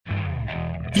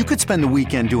You could spend the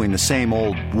weekend doing the same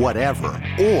old whatever,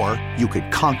 or you could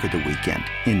conquer the weekend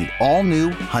in the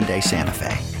all-new Hyundai Santa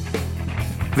Fe.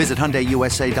 Visit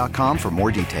HyundaiUSA.com for more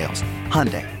details.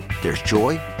 Hyundai, there's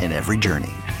joy in every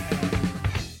journey.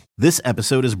 This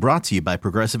episode is brought to you by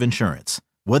Progressive Insurance.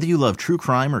 Whether you love true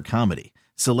crime or comedy,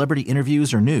 celebrity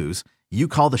interviews or news, you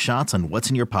call the shots on what's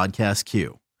in your podcast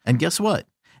queue. And guess what?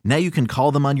 Now you can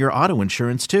call them on your auto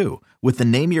insurance too with the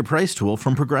Name Your Price tool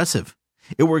from Progressive.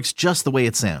 It works just the way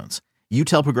it sounds. You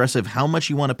tell Progressive how much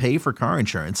you want to pay for car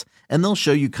insurance, and they'll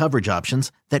show you coverage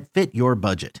options that fit your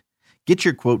budget. Get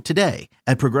your quote today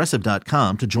at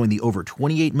Progressive.com to join the over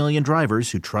 28 million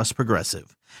drivers who trust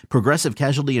Progressive. Progressive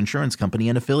Casualty Insurance Company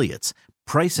and Affiliates.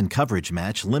 Price and coverage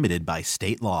match limited by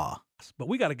state law. But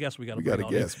we got a guest we got to bring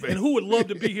on. And who would love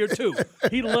to be here, too?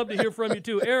 He'd love to hear from you,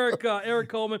 too. Eric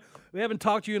Coleman, we haven't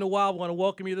talked to you in a while. We want to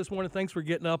welcome you this morning. Thanks for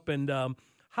getting up. And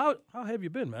how have you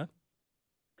been, man?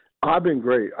 I've been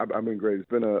great. I've been great. It's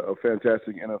been a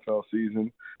fantastic NFL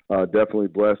season. Definitely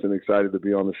blessed and excited to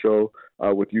be on the show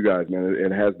with you guys, man.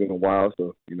 It has been a while,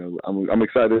 so I'm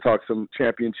excited to talk some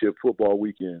championship football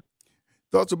weekend.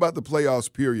 Thoughts about the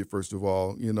playoffs period, first of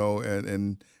all,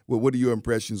 and what are your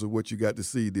impressions of what you got to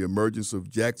see? The emergence of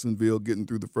Jacksonville getting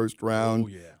through the first round.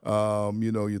 Oh,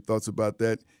 yeah. Your thoughts about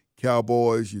that.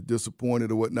 Cowboys, you're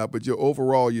disappointed or whatnot, but your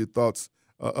thoughts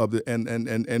of the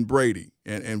and Brady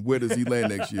and where does he land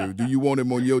next year? Do you want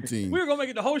him on your team? We were gonna make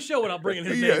it the whole show without bringing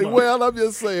his name up. Well, I'm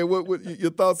just saying, what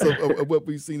your thoughts of what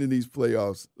we've seen in these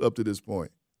playoffs up to this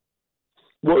point?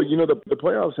 Well, the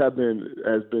playoffs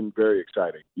has been very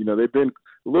exciting. They've been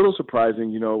a little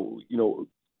surprising.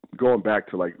 Going back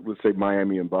to let's say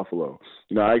Miami and Buffalo.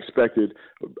 I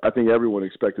think everyone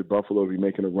expected Buffalo to be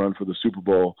making a run for the Super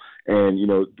Bowl, and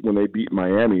when they beat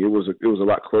Miami, it was a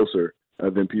lot closer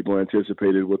than people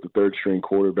anticipated with the third string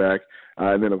quarterback.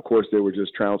 And then, of course, they were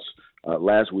just trounced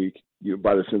last week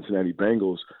by the Cincinnati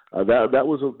Bengals. That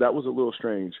was a little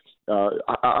strange.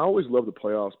 I always love the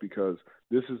playoffs because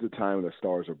this is the time that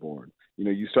stars are born.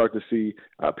 You start to see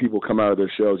people come out of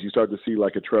their shells. You start to see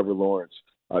like a Trevor Lawrence.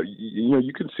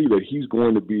 You can see that he's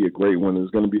going to be a great one.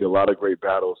 There's going to be a lot of great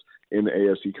battles in the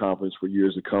AFC conference for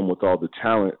years to come with all the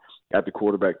talent at the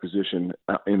quarterback position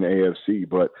in the AFC.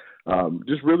 But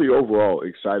just really overall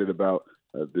excited about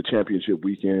the championship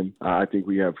weekend. I think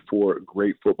we have 4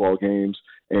 great football games.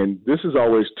 And this is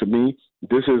always, to me,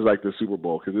 this is like the Super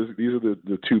Bowl because these are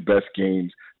the 2 best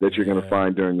games that you're going to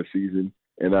find during the season.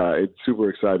 And it's super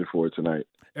excited for it tonight.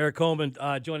 Eric Coleman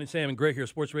joining Sam and Greg here,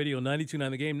 Sports Radio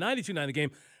 92.9 The Game,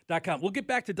 92.9thegame.com. We'll get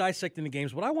back to dissecting the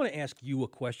games, but I want to ask you a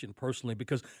question personally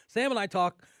because Sam and I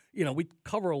talk, we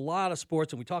cover a lot of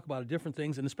sports and we talk about different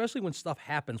things, and especially when stuff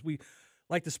happens, we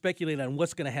like to speculate on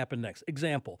what's going to happen next.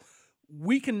 Example,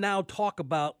 we can now talk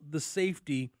about the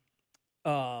safety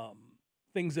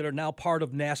things that are now part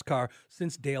of NASCAR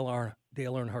since Dale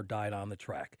Earnhardt died on the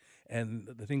track, and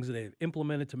the things that they've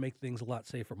implemented to make things a lot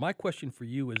safer. My question for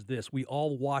you is this. We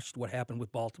all watched what happened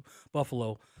with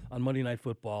Buffalo on Monday Night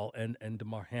Football and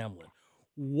Damar Hamlin.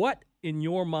 What, in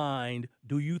your mind,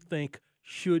 do you think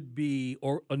should be,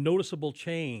 or a noticeable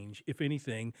change, if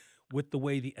anything, with the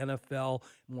way the NFL,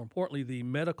 more importantly, the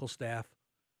medical staff,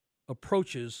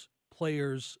 approaches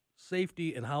players'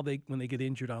 safety and how when they get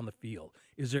injured on the field?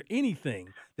 Is there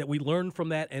anything that we learned from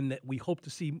that and that we hope to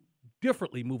see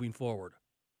differently moving forward?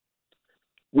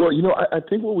 Well, I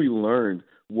think what we learned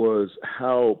was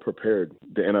how prepared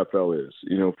the NFL is,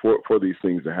 for these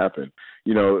things to happen.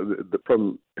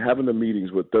 From having the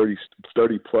meetings with 30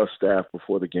 plus staff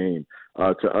before the game,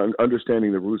 to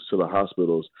understanding the routes to the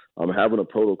hospitals, having a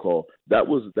protocol, that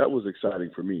was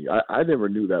exciting for me. I never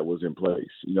knew that was in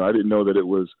place. I didn't know that it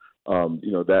was,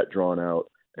 that drawn out.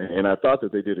 And I thought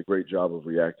that they did a great job of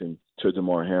reacting to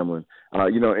Damar Hamlin.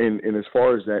 And as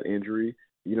far as that injury,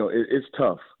 it's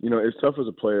tough. It's tough as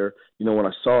a player. When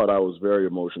I saw it, I was very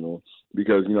emotional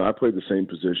because, I played the same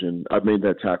position. I've made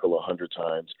that tackle 100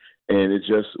 times, and it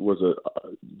just was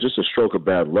a stroke of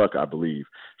bad luck, I believe.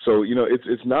 So,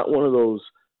 it's not one of those,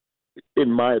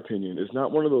 in my opinion, it's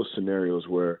not one of those scenarios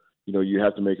where, you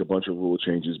have to make a bunch of rule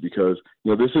changes because,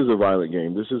 this is a violent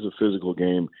game. This is a physical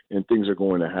game, and things are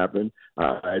going to happen.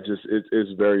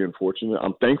 It's very unfortunate.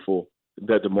 I'm thankful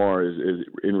that Damar is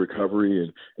in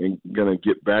recovery and going to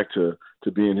get back to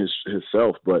being his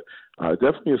self. But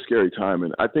definitely a scary time.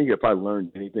 And I think if I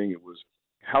learned anything, it was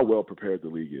how well prepared the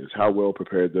league is, how well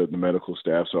prepared the medical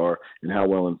staffs are, and how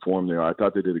well informed they are. I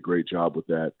thought they did a great job with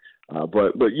that.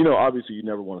 But obviously you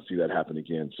never want to see that happen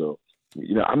again. So,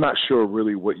 I'm not sure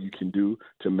really what you can do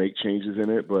to make changes in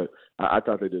it, but I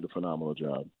thought they did a phenomenal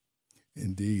job.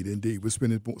 Indeed. We're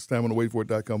spending time on the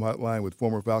waitfor.com hotline with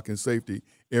former Falcon safety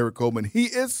Eric Coleman. He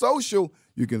is social.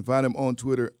 You can find him on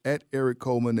Twitter at Eric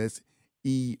Coleman. That's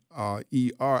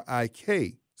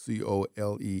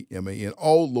ERIKCOLEMAN,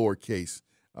 all lowercase.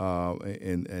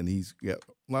 And he's got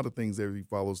a lot of things there. He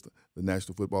follows the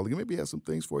National Football League. Maybe he has some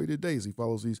things for you today as he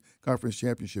follows these conference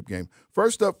championship games.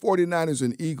 First up, 49ers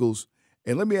and Eagles.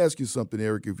 And let me ask you something,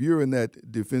 Eric. If you're in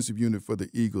that defensive unit for the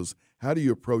Eagles, how do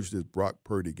you approach this Brock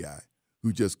Purdy guy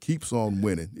who just keeps on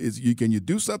winning? Can you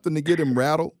do something to get him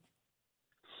rattled?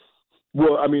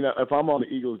 Well, I mean, if I'm on the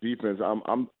Eagles defense,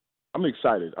 I'm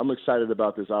excited. I'm excited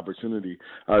about this opportunity.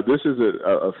 This is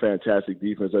a fantastic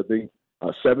defense. I think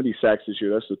 70 sacks this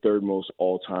year. That's the third most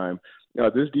all time.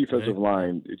 This defensive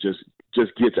line just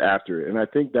gets after it, and I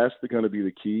think that's going to be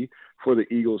the key for the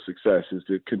Eagles' success is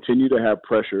to continue to have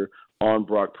pressure on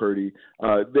Brock Purdy.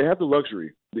 They have the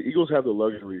luxury. The Eagles have the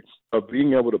luxury of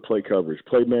being able to play coverage,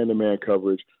 play man-to-man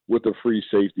coverage with a free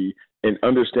safety, and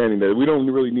understanding that we don't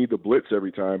really need the blitz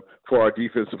every time for our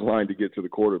defensive line to get to the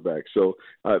quarterback. So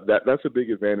that's a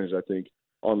big advantage, I think,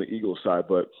 on the Eagles side.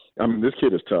 But, I mean, this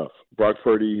kid is tough. Brock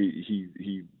Purdy,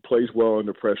 he plays well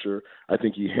under pressure. I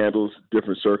think he handles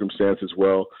different circumstances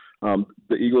well.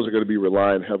 The Eagles are going to be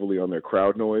relying heavily on their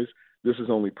crowd noise. This is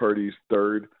only Purdy's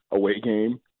third away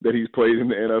game that he's played in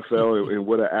the NFL, and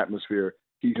what an atmosphere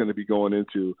he's going to be going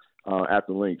into at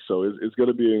the Lynx. So it's going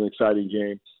to be an exciting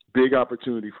game. Big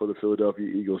opportunity for the Philadelphia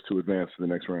Eagles to advance to the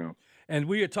next round. And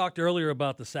we had talked earlier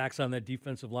about the sacks on that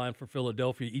defensive line for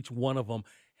Philadelphia. Each one of them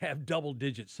have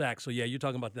double-digit sacks. So, yeah, you're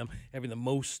talking about them having the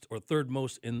most or third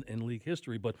most in league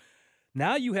history. But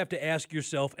now you have to ask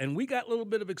yourself, and we got a little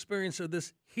bit of experience of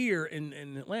this here in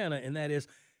Atlanta, and that is,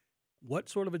 what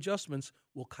sort of adjustments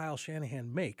will Kyle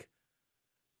Shanahan make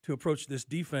to approach this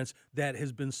defense that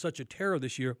has been such a terror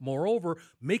this year? Moreover,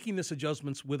 making this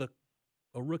adjustments with a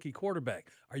rookie quarterback.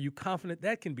 Are you confident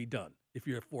that can be done if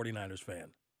you're a 49ers fan?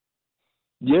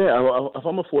 Yeah, if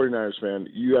I'm a 49ers fan,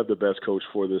 you have the best coach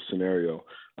for this scenario.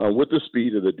 With the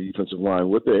speed of the defensive line,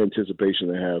 with the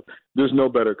anticipation they have, there's no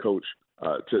better coach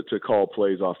to call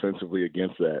plays offensively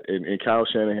against that. And Kyle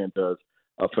Shanahan does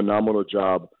a phenomenal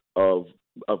job of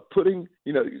putting,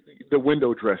 the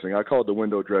window dressing. I call it the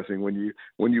window dressing when you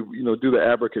do the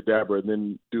abracadabra and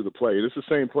then do the play. It's the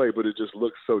same play, but it just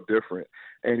looks so different.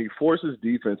 And he forces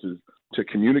defenses to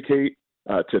communicate,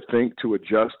 to think, to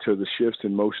adjust to the shifts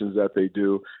and motions that they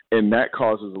do, and that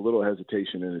causes a little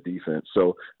hesitation in the defense.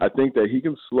 So I think that he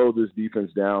can slow this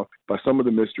defense down by some of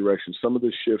the misdirections, some of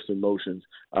the shifts and motions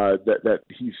that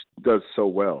he does so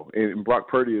well. And Brock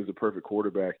Purdy is the perfect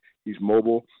quarterback. He's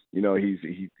mobile. He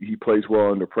plays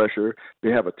well under pressure.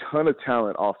 They have a ton of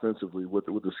talent offensively with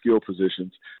the skill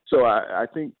positions. So I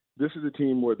think this is a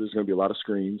team where there's going to be a lot of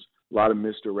screens, a lot of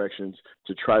misdirections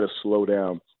to try to slow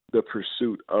down the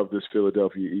pursuit of this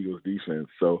Philadelphia Eagles defense.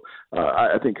 So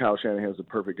I think Kyle Shanahan is the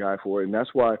perfect guy for it. And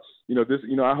that's why,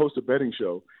 I host a betting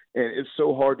show, and it's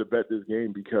so hard to bet this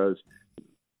game because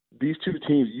these two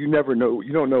teams, you never know.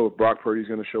 You don't know if Brock Purdy is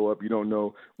going to show up. You don't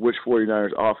know which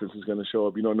 49ers offense is going to show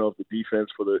up. You don't know if the defense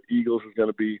for the Eagles is going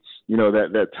to be,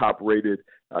 that top-rated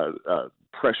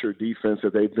pressure defense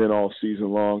that they've been all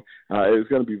season long. It's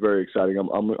going to be very exciting.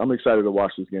 I'm excited to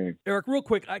watch this game. Eric, real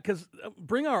quick, because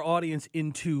bring our audience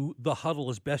into the huddle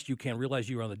as best you can. Realize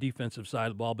you're on the defensive side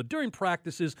of the ball, but during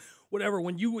practices, whatever,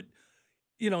 when you would,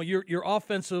 your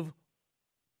offensive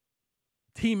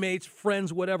teammates,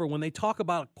 friends, whatever, when they talk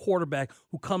about a quarterback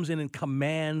who comes in and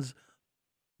commands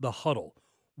the huddle,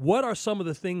 what are some of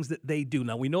the things that they do?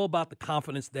 Now, we know about the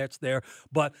confidence that's there,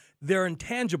 but they're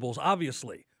intangibles,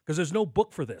 obviously, because there's no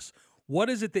book for this. What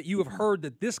is it that you have heard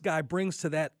that this guy brings to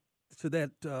that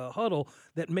huddle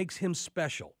that makes him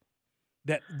special,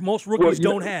 that most rookies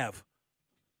don't have?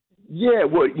 Yeah,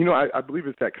 I believe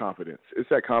it's that confidence. It's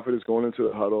that confidence going into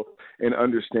the huddle and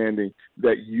understanding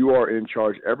that you are in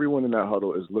charge. Everyone in that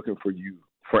huddle is looking for you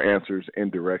for answers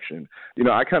and direction.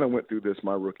 I kind of went through this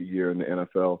my rookie year in the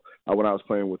NFL when I was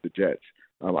playing with the Jets.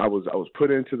 I was put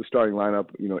into the starting lineup,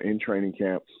 in training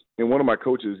camp, and one of my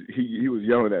coaches, he was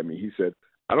yelling at me. He said,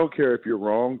 "I don't care if you're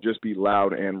wrong, just be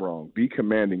loud and wrong. Be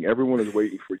commanding. Everyone is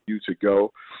waiting for you to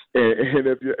go, and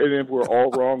if we're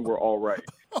all wrong, we're all right."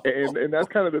 And that's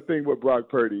kind of the thing with Brock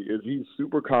Purdy is he's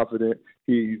super confident.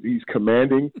 He's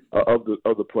commanding of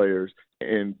the players,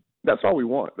 and that's all we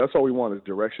want. That's all we want is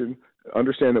direction.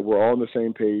 Understand that we're all on the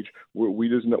same page. We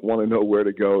just want to know where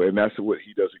to go, and that's what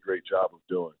he does a great job of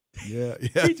doing. Yeah,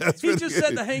 he just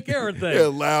said the Hank Aaron thing. Yeah,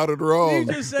 loud and wrong.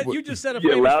 You just said a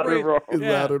famous phrase. It's loud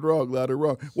and wrong, loud and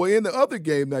wrong. Well, in the other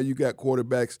game now, you got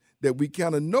quarterbacks that we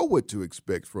kind of know what to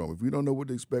expect from. If we don't know what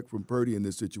to expect from Purdy in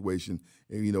this situation,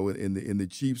 and, you know, in the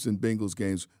Chiefs and Bengals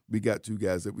games, we got two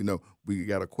guys that we know. We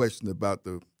got a question about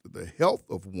the health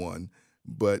of one,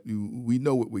 but we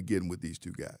know what we're getting with these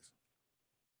two guys.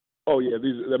 Oh yeah,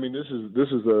 this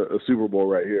is a Super Bowl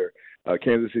right here.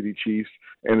 Kansas City Chiefs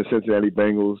and the Cincinnati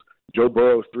Bengals. Joe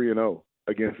Burrow's 3-0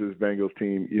 against his Bengals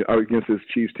team, against his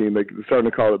Chiefs team. They're starting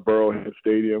to call it Burrowhead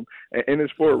Stadium, and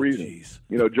it's for a reason. Geez.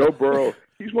 You know, Joe Burrow,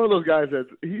 he's one of those guys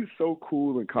he's so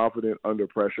cool and confident under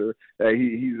pressure that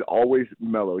he's always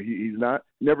mellow. He's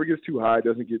never gets too high,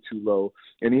 doesn't get too low,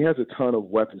 and he has a ton of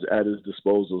weapons at his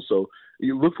disposal. So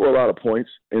you look for a lot of points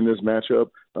in this matchup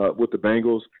with the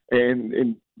Bengals.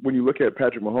 And when you look at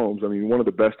Patrick Mahomes, I mean, one of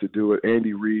the best to do it,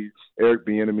 Andy Reid, Eric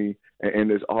Bieniemy,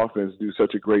 and this offense do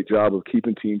such a great job of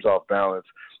keeping teams off balance.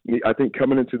 I think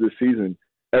coming into this season,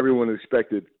 everyone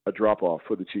expected a drop-off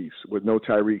for the Chiefs with no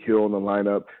Tyreek Hill in the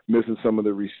lineup, missing some of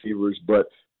the receivers. But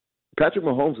Patrick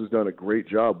Mahomes has done a great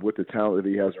job with the talent that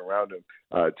he has around him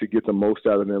to get the most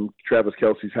out of them. Travis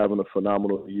Kelce's having a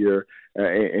phenomenal year,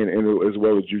 and as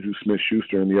well as Juju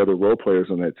Smith-Schuster and the other role players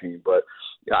on that team. But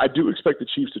I do expect the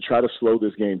Chiefs to try to slow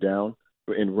this game down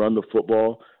and run the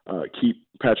football, keep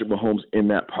Patrick Mahomes in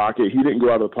that pocket. He didn't go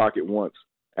out of the pocket once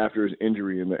after his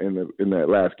injury in that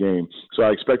last game. So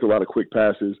I expect a lot of quick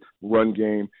passes, run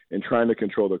game, and trying to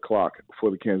control the clock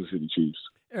for the Kansas City Chiefs.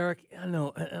 Eric, I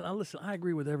know, and listen, I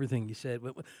agree with everything you said,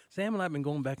 but Sam and I have been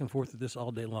going back and forth with this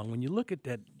all day long. When you look at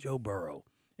that Joe Burrow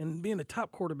and being the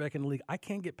top quarterback in the league, I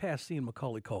can't get past seeing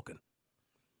Macaulay Culkin.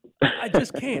 I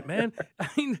just can't, man. I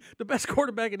mean, the best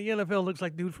quarterback in the NFL looks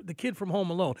like the kid from Home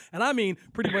Alone, and I mean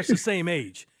pretty much the same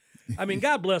age. I mean,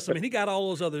 God bless him, and he got all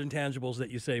those other intangibles that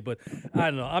you say, but I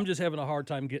don't know. I'm just having a hard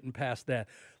time getting past that.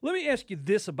 Let me ask you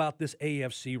this about this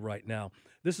AFC right now.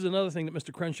 This is another thing that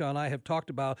Mr. Crenshaw and I have talked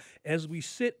about as we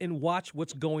sit and watch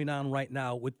what's going on right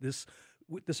now with this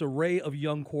array of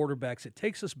young quarterbacks. It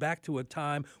takes us back to a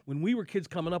time when we were kids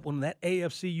coming up, when that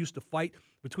AFC used to fight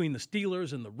between the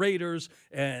Steelers and the Raiders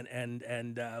and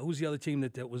who's the other team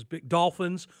that was big?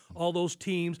 Dolphins, all those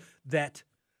teams that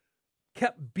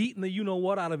kept beating the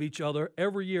you-know-what out of each other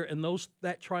every year, and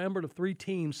that triumvirate of three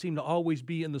teams seemed to always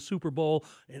be in the Super Bowl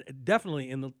and definitely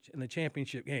in the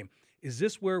championship game. Is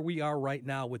this where we are right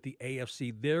now with the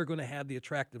AFC? They're going to have the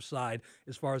attractive side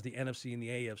as far as the NFC and the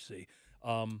AFC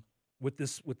with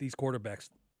these quarterbacks.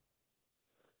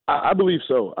 I believe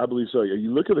so.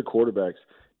 You look at the quarterbacks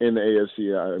in the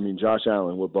AFC. I mean, Josh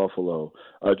Allen with Buffalo,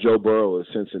 Joe Burrow at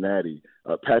Cincinnati,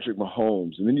 Patrick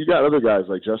Mahomes, and then you got other guys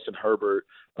like Justin Herbert.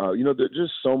 There's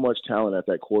just so much talent at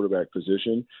that quarterback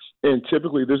position, and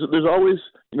typically there's always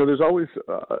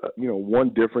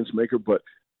one difference maker. But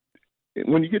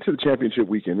when you get to the championship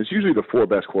weekend, it's usually the four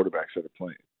best quarterbacks that are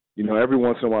playing. You know, every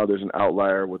once in a while there's an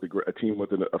outlier with a team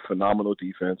with a phenomenal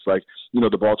defense, like,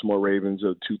 the Baltimore Ravens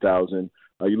of 2000.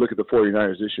 You look at the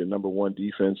 49ers this year, number one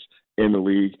defense in the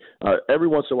league. Every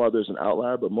once in a while there's an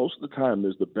outlier, but most of the time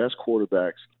there's the best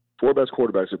quarterbacks. Four best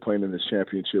quarterbacks are playing in this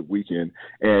championship weekend,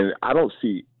 and I don't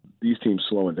see these teams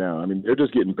slowing down. I mean, they're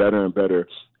just getting better and better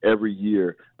every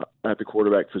year at the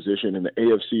quarterback position, and the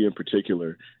AFC in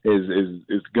particular is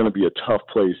going to be a tough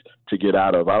place to get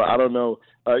out of. I don't know.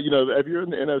 If you're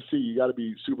in the NFC, you got to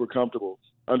be super comfortable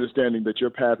understanding that your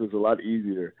path is a lot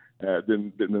easier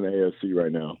than the AFC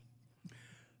right now.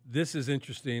 This is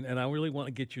interesting, and I really want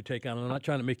to get your take on it. I'm not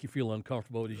trying to make you feel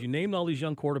uncomfortable. As you named all these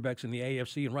young quarterbacks in the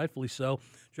AFC, and rightfully so,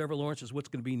 Trevor Lawrence is what's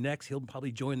going to be next. He'll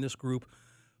probably join this group.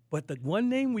 But the one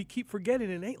name we keep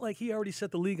forgetting, it ain't like he already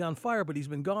set the league on fire, but he's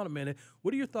been gone a minute.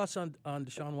 What are your thoughts on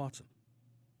Deshaun Watson?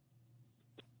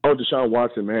 Oh, Deshaun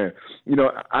Watson, man.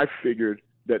 I figured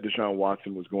that Deshaun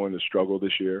Watson was going to struggle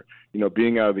this year.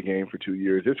 Being out of the game for 2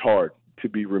 years, it's hard to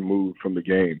be removed from the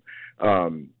game.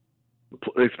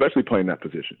 Especially playing that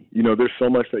position. There's so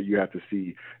much that you have to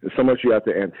see. There's so much you have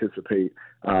to anticipate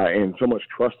and so much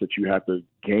trust that you have to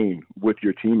gain with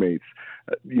your teammates.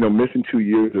 Missing 2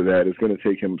 years of that is going to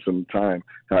take him some time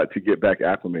to get back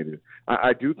acclimated.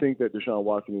 I do think that Deshaun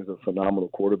Watson is a phenomenal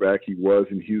quarterback. He was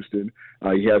in Houston.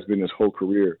 He has been his whole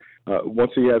career.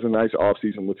 Once he has a nice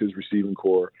offseason with his receiving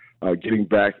core, getting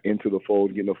back into the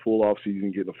fold, getting a full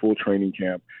offseason, getting a full training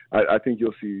camp, I think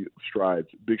you'll see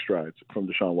big strides from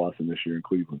Deshaun Watson this year in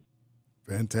Cleveland.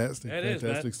 Fantastic. That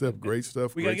Fantastic stuff. Great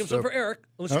stuff. We got to give some for Eric.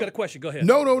 Unless you got a question. Go ahead.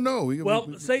 No.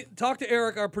 Talk to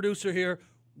Eric, our producer here.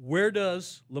 Where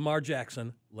does Lamar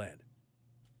Jackson land?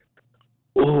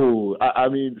 Oh, I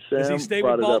mean, Sam does he stay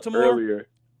brought with it Baltimore? up earlier.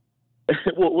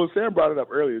 Well, Sam brought it up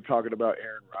earlier, talking about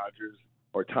Aaron Rodgers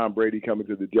or Tom Brady coming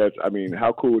to the Jets. I mean,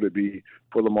 how cool would it be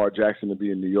for Lamar Jackson to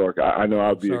be in New York? I know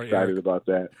I'd be excited about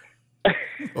that.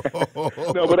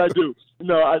 No, but I do.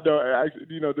 No, I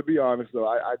don't. To be honest, though,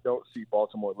 I don't see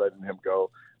Baltimore letting him go.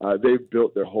 They've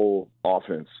built their whole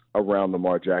offense around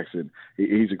Lamar Jackson.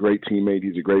 He's a great teammate.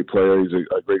 He's a great player. He's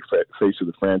a great face of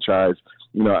the franchise.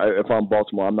 If I'm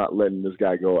Baltimore, I'm not letting this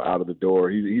guy go out of the door.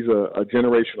 He's a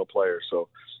generational player. So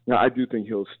I do think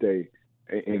he'll stay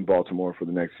in Baltimore for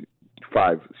the next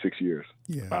 5-6 years.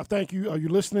 Yeah. Thank you. Are you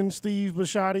listening, Steve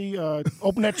Bisciotti?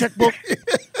 Open that checkbook.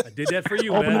 I did that for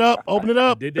you, Open man. Open it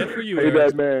up. I did that for you, Hey, Eric.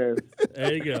 that man.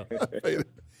 There you go. Hey,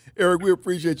 Eric, we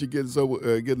appreciate you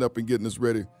getting up and getting us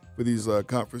ready for these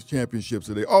conference championships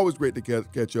today. Always great to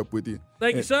catch up with you.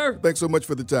 Thank you, sir. Thanks so much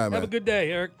for the time, Have man. a good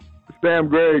day, Eric. Sam,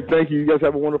 Greg, thank you. You guys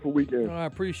have a wonderful weekend. I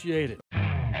appreciate it.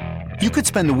 You could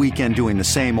spend the weekend doing the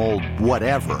same old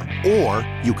whatever, or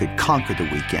you could conquer the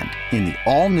weekend in the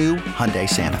all-new Hyundai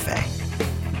Santa Fe.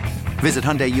 Visit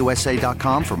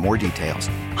HyundaiUSA.com for more details.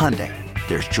 Hyundai,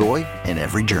 there's joy in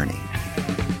every journey.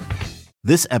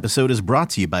 This episode is brought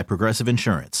to you by Progressive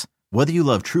Insurance. Whether you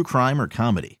love true crime or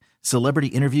comedy, celebrity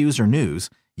interviews or news,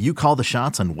 you call the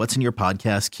shots on what's in your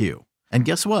podcast queue. And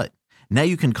guess what? Now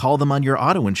you can call them on your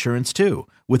auto insurance too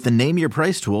with the Name Your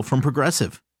Price tool from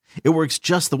Progressive. It works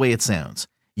just the way it sounds.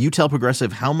 You tell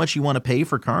Progressive how much you want to pay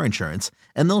for car insurance,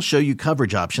 and they'll show you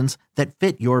coverage options that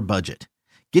fit your budget.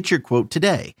 Get your quote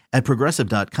today at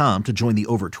Progressive.com to join the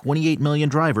over 28 million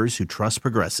drivers who trust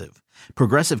Progressive.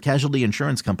 Progressive Casualty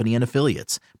Insurance Company and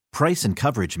Affiliates. Price and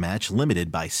coverage match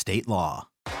limited by state law.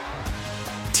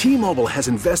 T-Mobile has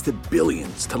invested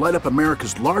billions to light up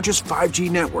America's largest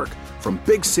 5G network, from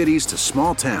big cities to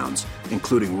small towns,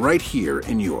 including right here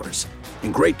in yours.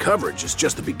 And great coverage is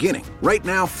just the beginning. Right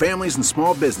now, families and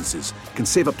small businesses can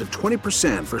save up to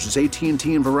 20% versus AT&T and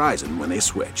Verizon when they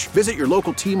switch. Visit your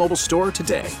local T-Mobile store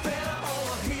today.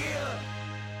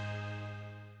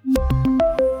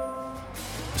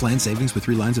 Plan savings with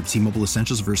 3 lines of T-Mobile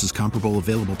Essentials versus comparable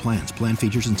available plans. Plan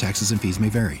features and taxes and fees may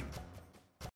vary.